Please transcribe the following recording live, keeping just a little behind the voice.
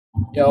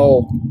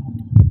Yo.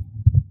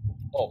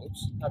 Oh,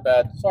 oops. My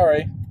bad.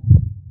 Sorry.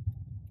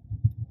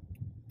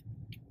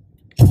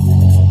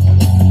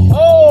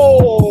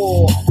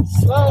 Oh!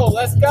 Slow.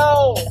 Let's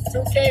go.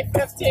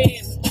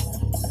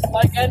 2K15.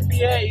 Like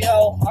NBA,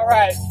 yo.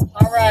 Alright.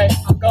 Alright.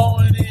 I'm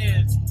going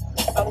in.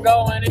 I'm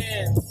going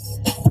in.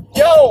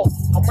 Yo!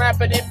 I'm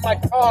rapping in my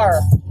car.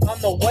 On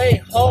the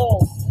way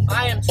home.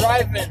 I am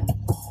driving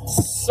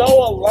so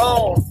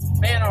alone.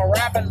 Man, I'm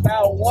rapping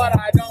about what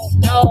I don't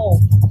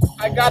know.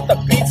 I got the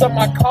beats on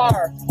my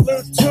car,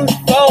 Bluetooth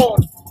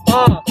phone.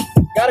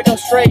 Gotta go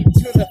straight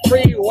to the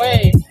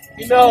freeway.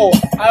 You know,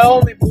 I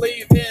only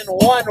believe in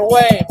one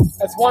way.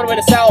 That's one way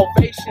to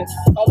salvation.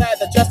 All that,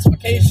 the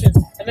justification,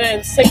 and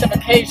then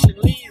sanctification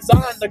leads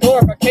on to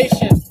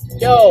glorification.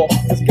 Yo,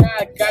 this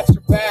guy got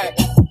your back.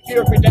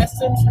 You're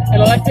predestined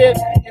and elected.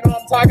 You know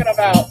what I'm talking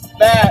about?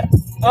 That,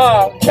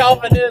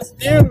 Calvinist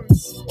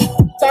views.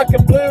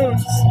 Talking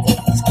blues.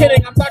 Just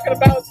kidding, I'm talking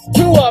about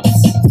tulips.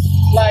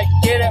 Like,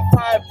 get it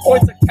 5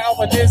 points of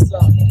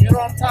Calvinism. You know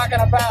what I'm talking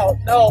about?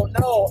 No,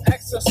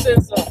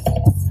 exorcism.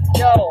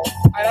 Yo,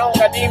 I don't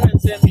got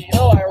demons in me.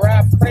 Yo, I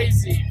rap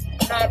crazy.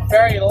 I'm not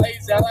very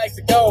lazy. I like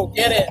to go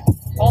get it.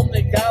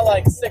 Only got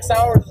like 6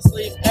 hours of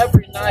sleep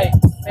every night.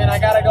 Man, I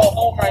gotta go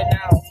home right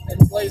now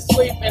and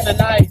sleep in the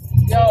night.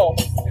 Yo,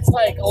 it's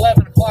like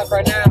 11 o'clock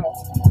right now.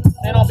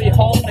 And I'll be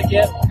home to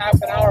get half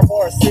an hour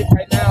more of sleep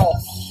right now.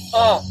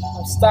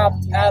 I'm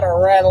stopped at a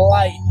red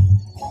light.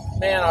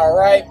 Man, I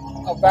write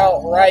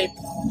about ripe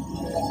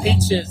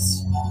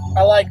peaches.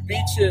 I like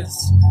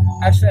beaches.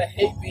 Actually, I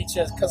hate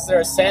beaches because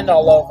there's sand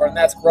all over, and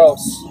that's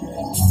gross.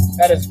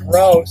 That is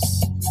gross.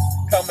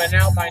 Coming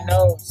out my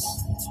nose.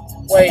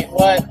 Wait,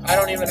 what? I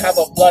don't even have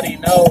a bloody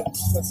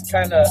nose. That's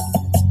kind of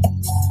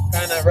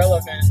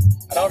relevant.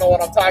 I don't know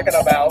what I'm talking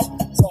about.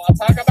 So I'll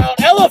talk about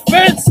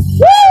elephants.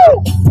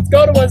 Woo! Let's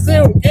go to a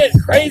zoo. Get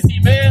crazy,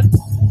 man.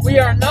 We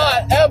are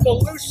not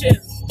evolution.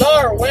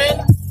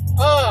 Darwin.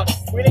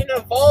 We didn't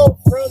evolve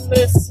from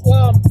this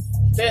slum,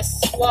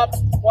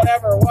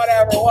 whatever,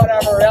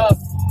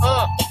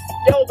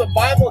 yo, the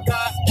Bible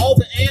got all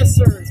the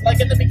answers, like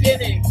in the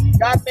beginning,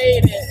 God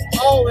made it,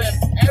 all of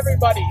them,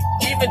 everybody,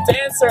 even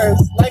dancers,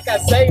 like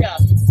Isaiah,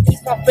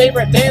 he's my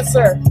favorite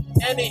dancer,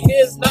 and he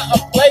is not a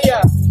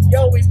player,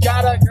 yo, he's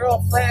got a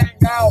girlfriend,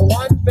 got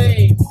one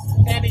babe,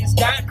 and he's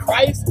got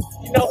Christ,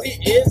 you know he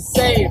is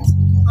saved,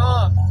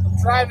 I'm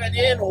driving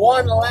in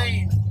one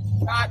lane,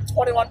 not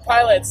 21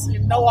 pilots, you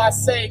know I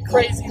say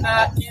crazy,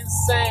 not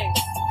insane.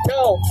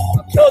 Yo,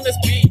 I'm killing this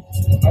beat.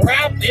 I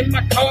rap in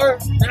my car,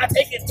 then I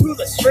take it to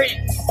the street.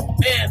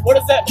 Man, what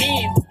does that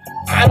mean?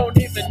 I don't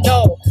even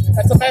know.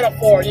 That's a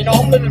metaphor, you know,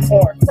 I'm living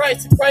for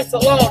Christ and Christ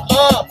alone.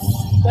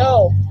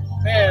 No.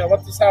 Man,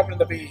 what just happened to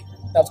the beat?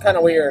 That's kind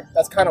of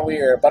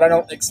weird. But I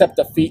don't accept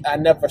defeat. I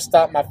never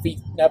stop. My feet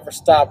never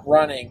stop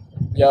running.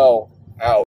 Yo, out.